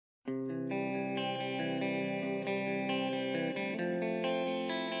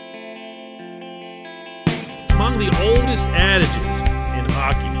the oldest adages in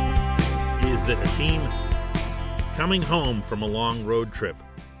hockey is that a team coming home from a long road trip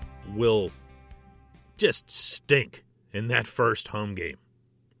will just stink in that first home game.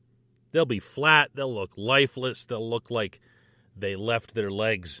 They'll be flat, they'll look lifeless, they'll look like they left their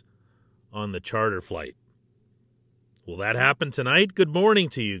legs on the charter flight. Will that happen tonight? Good morning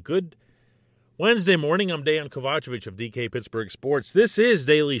to you. Good Wednesday morning. I'm Dejan Kovacevic of DK Pittsburgh Sports. This is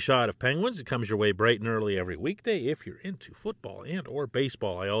Daily Shot of Penguins. It comes your way bright and early every weekday. If you're into football and or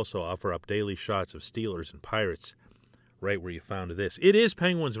baseball, I also offer up daily shots of Steelers and Pirates right where you found this. It is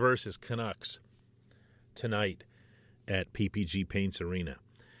Penguins versus Canucks tonight at PPG Paints Arena.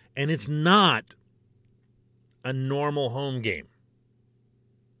 And it's not a normal home game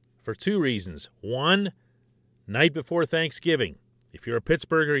for two reasons. One, night before Thanksgiving. If you're a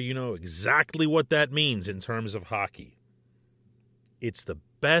Pittsburgher, you know exactly what that means in terms of hockey. It's the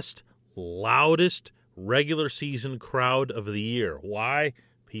best, loudest regular season crowd of the year. Why?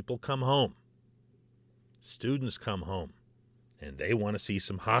 People come home. Students come home. And they want to see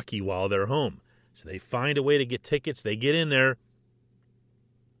some hockey while they're home. So they find a way to get tickets. They get in there.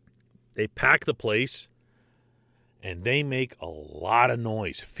 They pack the place. And they make a lot of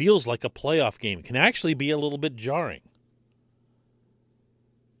noise. Feels like a playoff game. Can actually be a little bit jarring.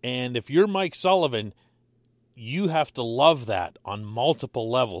 And if you're Mike Sullivan, you have to love that on multiple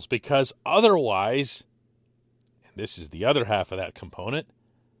levels, because otherwise, and this is the other half of that component,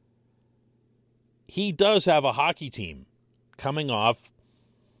 he does have a hockey team coming off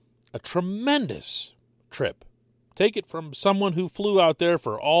a tremendous trip. Take it from someone who flew out there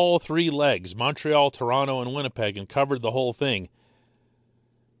for all three legs, Montreal, Toronto, and Winnipeg, and covered the whole thing.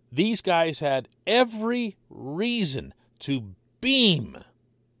 These guys had every reason to beam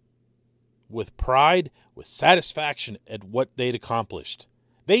with pride, with satisfaction at what they'd accomplished.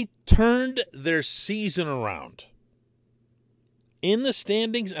 They turned their season around in the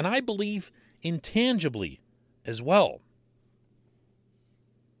standings, and I believe intangibly as well.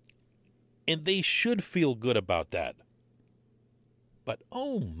 And they should feel good about that. But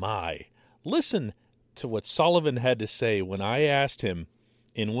oh my, listen to what Sullivan had to say when I asked him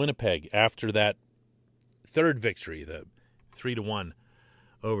in Winnipeg after that third victory, the 3-1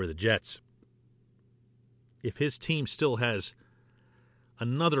 over the Jets, if his team still has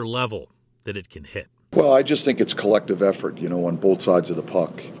another level that it can hit. Well, I just think it's collective effort, on both sides of the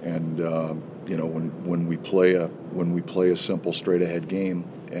puck. And when we play a simple straight ahead game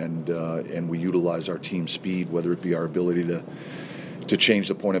and we utilize our team speed, whether it be our ability to change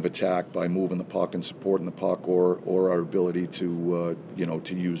the point of attack by moving the puck and supporting the puck, or our ability to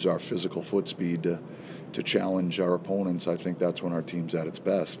use our physical foot speed to challenge our opponents, I think that's when our team's at its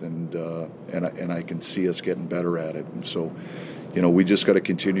best, and I can see us getting better at it. And so, we just got to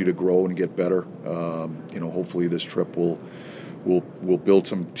continue to grow and get better. Hopefully this trip will build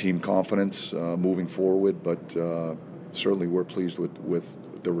some team confidence moving forward. But certainly we're pleased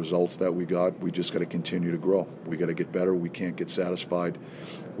with the results that we got. We just got to continue to grow. We got to get better. We can't get satisfied.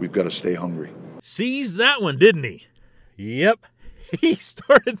 We've got to stay hungry. Seized that one, didn't he? Yep. He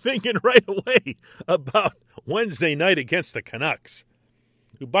started thinking right away about Wednesday night against the Canucks,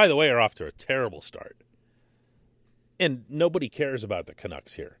 who, by the way, are off to a terrible start. And nobody cares about the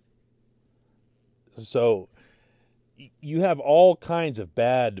Canucks here. So you have all kinds of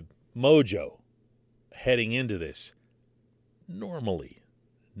bad mojo heading into this. Normally.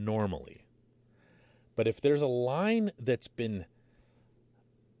 But if there's a line that's been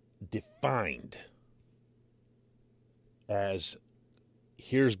defined as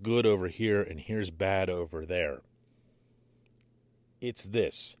here's good over here and here's bad over there, it's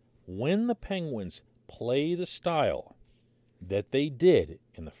this. When the Penguins play the style that they did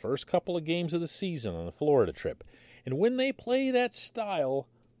in the first couple of games of the season on the Florida trip, and when they play that style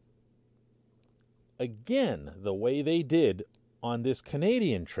again the way they did on this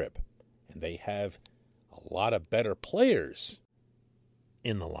Canadian trip, and they have a lot of better players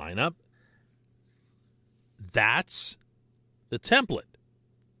in the lineup, that's the template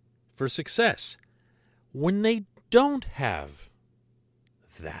for success. When they don't have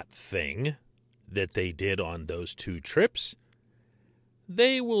that thing that they did on those two trips,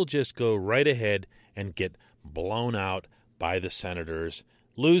 they will just go right ahead and get blown out by the Senators,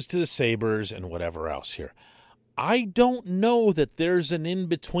 lose to the Sabres, and whatever else here. I don't know that there's an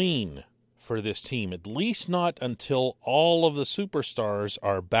in-between for this team, at least not until all of the superstars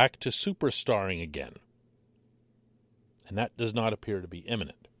are back to superstarring again. And that does not appear to be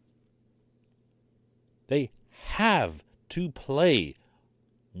imminent. They have to play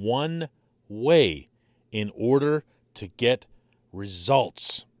one way in order to get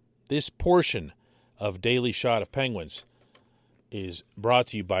results. This portion of Daily Shot of Penguins is brought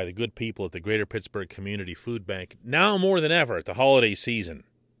to you by the good people at the Greater Pittsburgh Community Food Bank. Now more than ever at the holiday season,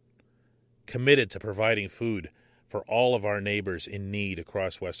 committed to providing food for all of our neighbors in need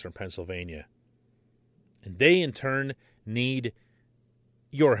across western Pennsylvania. And they, in turn, need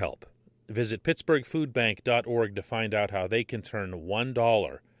your help. Visit pittsburghfoodbank.org to find out how they can turn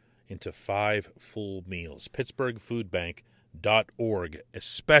 $1 into 5 full meals. pittsburghfoodbank.org,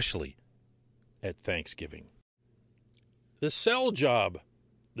 especially at Thanksgiving. The sell job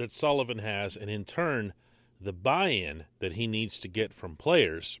that Sullivan has, and in turn, the buy-in that he needs to get from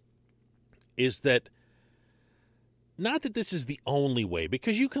players, is that not that this is the only way,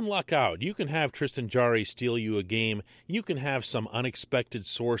 because you can luck out. You can have Tristan Jarry steal you a game. You can have some unexpected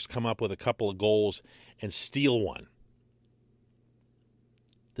source come up with a couple of goals and steal one.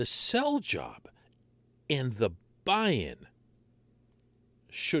 The sell job and the buy-in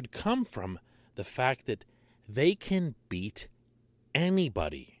should come from the fact that they can beat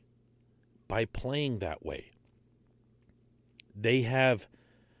anybody by playing that way. They have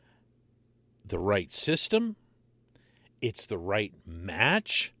the right system. It's the right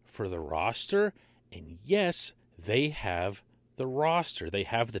match for the roster. And yes, they have the roster. They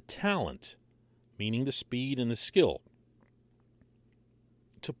have the talent, meaning the speed and the skill,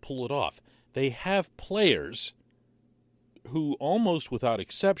 to pull it off. They have players who, almost without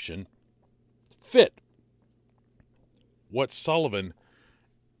exception, fit what Sullivan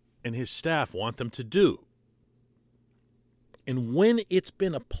and his staff want them to do. And when it's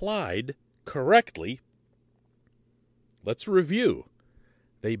been applied correctly, let's review.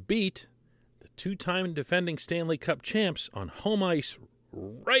 They beat the 2-time defending Stanley Cup champs on home ice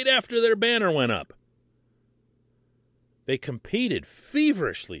right after their banner went up. They competed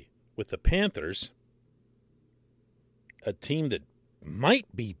feverishly with the Panthers, a team that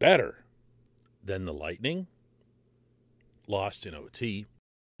might be better than the Lightning, lost in OT.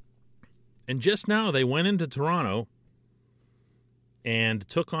 And just now they went into Toronto and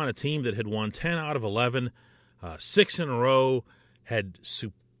took on a team that had won 10 out of 11, 6 in a row, had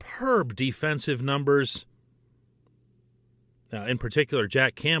superb defensive numbers. In particular,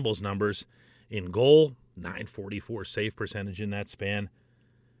 Jack Campbell's numbers in goal, .944 save percentage in that span.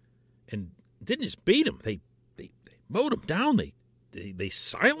 And didn't just beat them. They mowed them down. They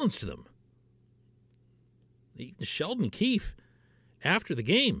silenced them. Sheldon Keefe, after the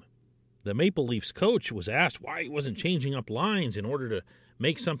game, the Maple Leafs coach, was asked why he wasn't changing up lines in order to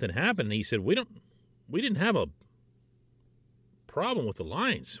make something happen. And he said, we didn't have a problem with the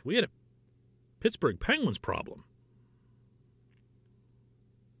lines. We had a Pittsburgh Penguins problem.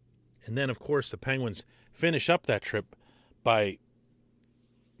 And then, of course, the Penguins finish up that trip by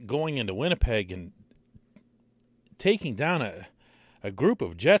going into Winnipeg and taking down a group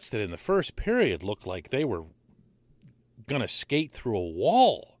of Jets that in the first period looked like they were going to skate through a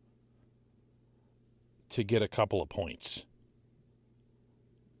wall to get a couple of points.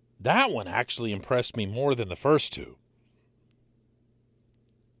 That one actually impressed me more than the first two.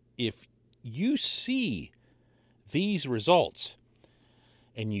 If you see these results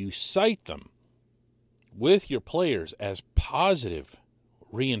and you cite them with your players as positive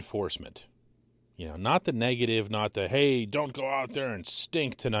reinforcement, not the negative, not the, hey, don't go out there and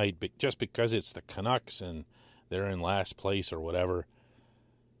stink tonight just because it's the Canucks and they're in last place or whatever,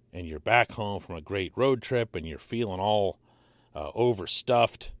 and you're back home from a great road trip and you're feeling all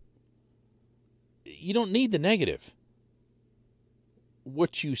overstuffed. You don't need the negative.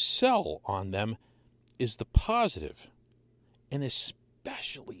 What you sell on them is the positive, and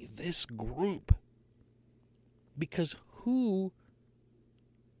especially this group. Because who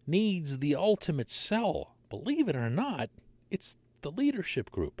needs the ultimate sell? Believe it or not, it's the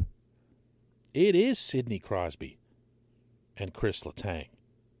leadership group. It is Sidney Crosby and Chris Letang,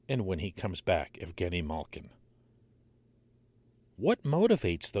 and when he comes back, Evgeny Malkin. What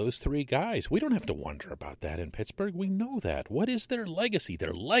motivates those three guys? We don't have to wonder about that in Pittsburgh. We know that. What is their legacy?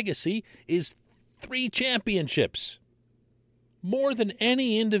 Their legacy is 3 championships. More than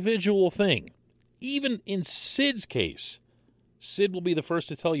any individual thing. Even in Sid's case, Sid will be the first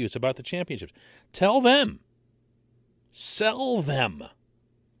to tell you it's about the championships. Tell them. Sell them.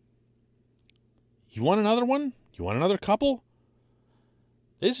 You want another one? You want another couple?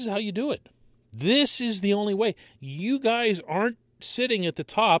 This is how you do it. This is the only way. You guys aren't sitting at the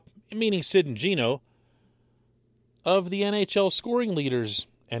top, meaning Sid and Gino, of the NHL scoring leaders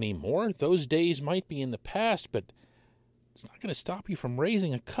anymore. Those days might be in the past, but it's not going to stop you from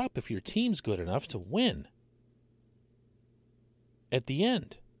raising a cup if your team's good enough to win. At the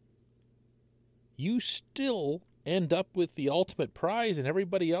end, you still end up with the ultimate prize and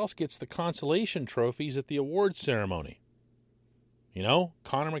everybody else gets the consolation trophies at the awards ceremony. You know,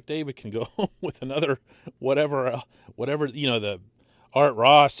 Connor McDavid can go home with another whatever, the Art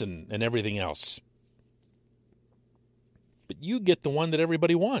Ross and everything else. But you get the one that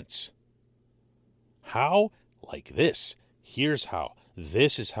everybody wants. How? Like this. Here's how.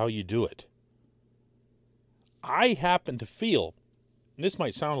 This is how you do it. I happen to feel, and this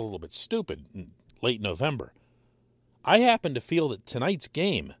might sound a little bit stupid in late November, I happen to feel that tonight's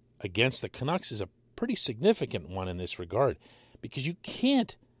game against the Canucks is a pretty significant one in this regard, because you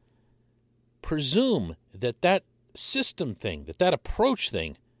can't presume that system thing, that approach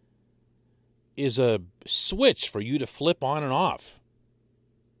thing is a switch for you to flip on and off.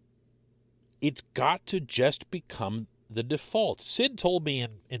 It's got to just become the default. Sid told me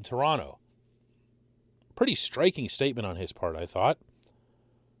in Toronto, pretty striking statement on his part, I thought,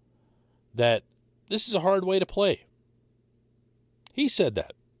 that this is a hard way to play. He said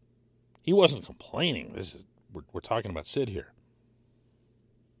that. He wasn't complaining. We're talking about Sid here.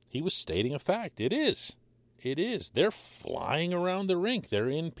 He was stating a fact. It is. It is. They're flying around the rink. They're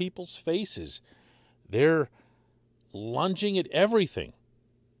in people's faces. They're lunging at everything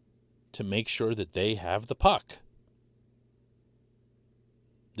to make sure that they have the puck.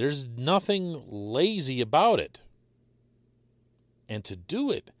 There's nothing lazy about it. And to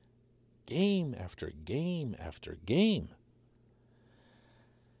do it game after game after game,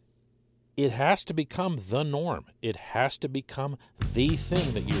 it has to become the norm. It has to become the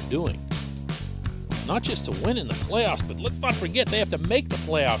thing that you're doing. Not just to win in the playoffs, but let's not forget they have to make the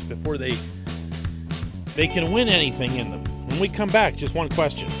playoffs before they can win anything in them. When we come back, just one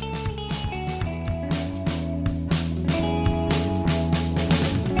question.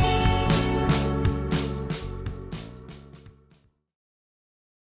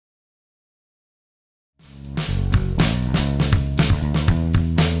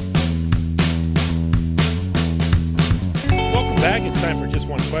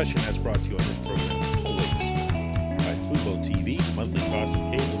 That's brought to you on this program always by Fubo TV. Monthly cost of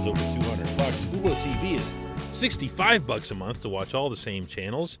cable is over $200. Fubo TV is $65 a month to watch all the same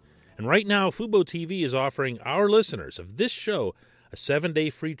channels. And right now, Fubo TV is offering our listeners of this show a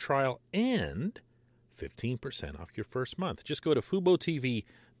 7-day free trial and 15% off your first month. Just go to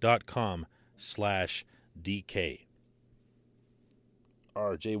FuboTV.com/DK.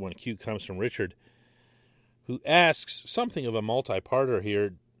 Our J1Q comes from Richard, who asks something of a multi-parter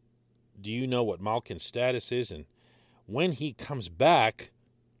here. Do you know what Malkin's status is? And when he comes back,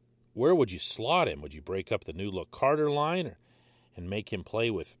 where would you slot him? Would you break up the new look Carter line and make him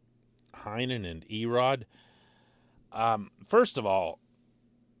play with Heinen and Erod? First of all,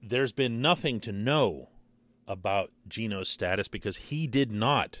 there's been nothing to know about Gino's status because he did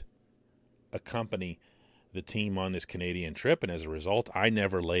not accompany the team on this Canadian trip, and as a result, I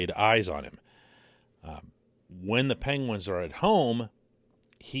never laid eyes on him. When the Penguins are at home,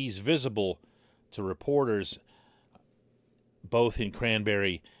 he's visible to reporters both in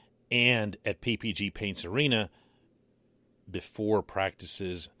Cranberry and at PPG Paints Arena before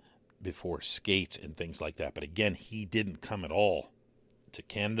practices, before skates and things like that. But again, he didn't come at all to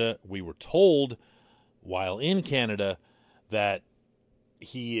Canada. We were told while in Canada that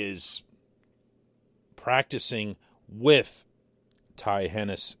he is practicing with Ty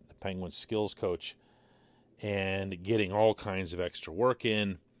Hennes, the Penguins skills coach, and getting all kinds of extra work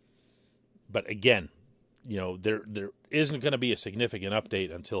in. But again, there isn't going to be a significant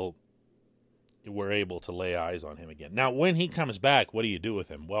update until we're able to lay eyes on him again. Now, when he comes back, what do you do with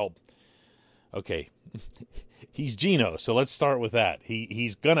him? Well, okay, he's Gino, so let's start with that.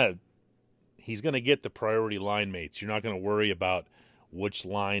 He's gonna get the priority line mates. You're not going to worry about which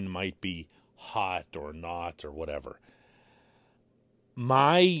line might be hot or not or whatever.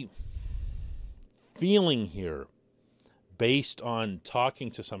 My feeling here, based on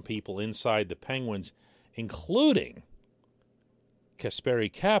talking to some people inside the Penguins, including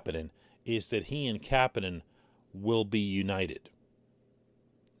Kasperi Kapanen, is that he and Kapanen will be united.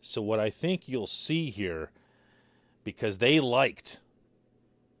 So what I think you'll see here, because they liked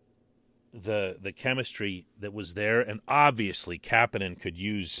the chemistry that was there, and obviously Kapanen could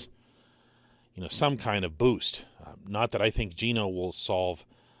use some kind of boost. Not that I think Gino will solve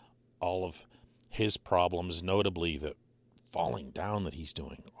all of his problems, notably the falling down that he's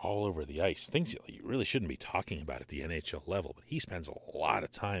doing all over the ice. Things you really shouldn't be talking about at the NHL level, but he spends a lot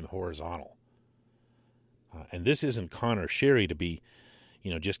of time horizontal. And this isn't Connor Sherry to be,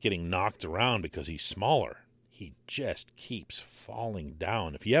 just getting knocked around because he's smaller. He just keeps falling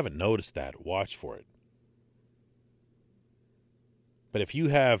down. If you haven't noticed that, watch for it. But if you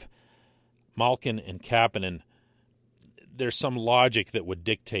have Malkin and Kapanen there's some logic that would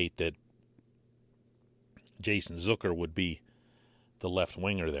dictate that Jason Zucker would be the left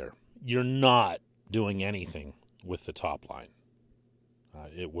winger there. You're not doing anything with the top line.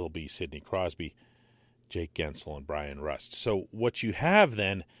 It will be Sidney Crosby, Jake Gensel, and Brian Rust. So what you have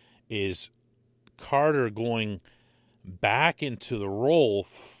then is Carter going back into the role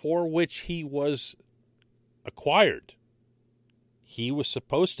for which he was acquired. He was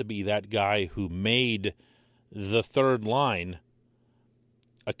supposed to be that guy who made the third line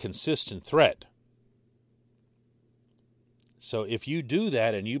a consistent threat. So if you do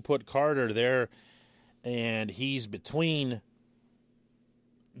that and you put Carter there and he's between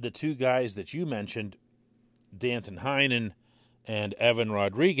the two guys that you mentioned, Danton Heinen and Evan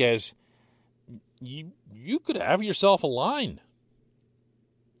Rodriguez, you could have yourself a line.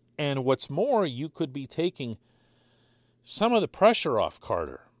 And what's more, you could be taking some of the pressure off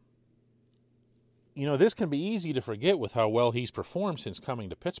Carter. You know, this can be easy to forget with how well he's performed since coming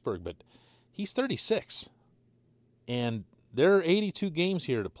to Pittsburgh, but he's 36. And there are 82 games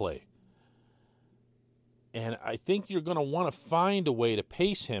here to play. And I think you're going to want to find a way to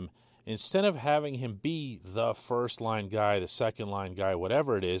pace him instead of having him be the first-line guy, the second-line guy,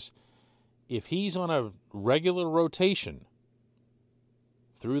 whatever it is. If he's on a regular rotation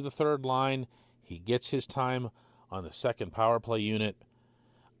through the third line, he gets his time on the second power play unit,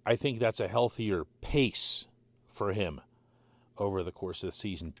 I think that's a healthier pace for him over the course of the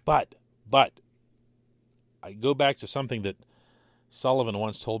season. But I go back to something that Sullivan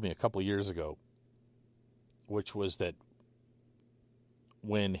once told me a couple years ago, which was that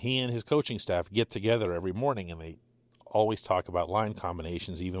when he and his coaching staff get together every morning and they always talk about line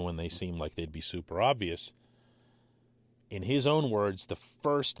combinations, even when they seem like they'd be super obvious, in his own words, the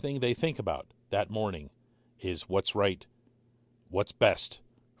first thing they think about that morning is what's right, what's best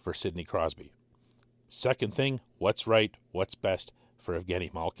for Sidney Crosby. Second thing, what's right, what's best for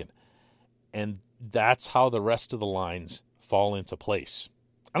Evgeny Malkin. And that's how the rest of the lines fall into place.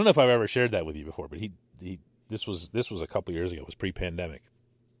 I don't know if I've ever shared that with you before, but this was a couple years ago. It was pre-pandemic.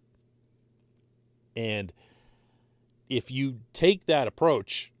 And if you take that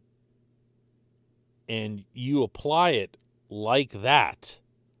approach and you apply it like that,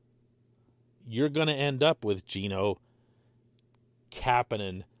 you're going to end up with Gino,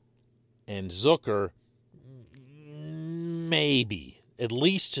 Kapanen, and Zucker, maybe, at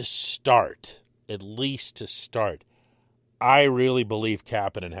least to start. I really believe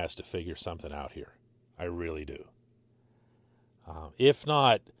Kapanen has to figure something out here. I really do. If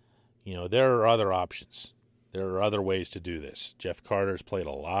not, there are other options. There are other ways to do this. Jeff Carter's played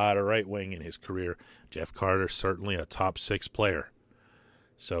a lot of right wing in his career. Jeff Carter's certainly a top 6 player.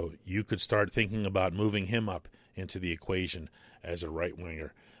 So you could start thinking about moving him up into the equation as a right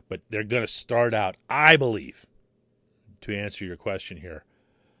winger. But they're going to start out, I believe, to answer your question here,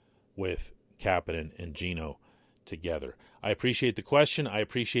 with Kapanen and Gino together. I appreciate the question. I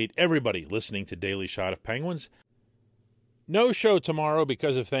appreciate everybody listening to Daily Shot of Penguins. No show tomorrow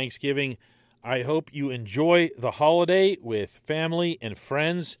because of Thanksgiving. I hope you enjoy the holiday with family and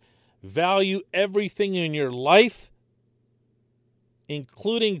friends. Value everything in your life,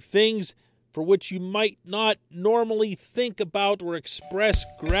 including things for which you might not normally think about or express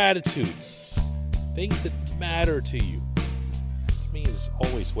gratitude. Things that matter to you. To me, is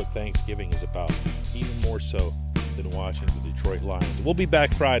always what Thanksgiving is about, even more so than watching the Detroit Lions. We'll be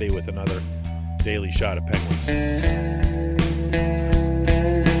back Friday with another Daily Shot of Penguins.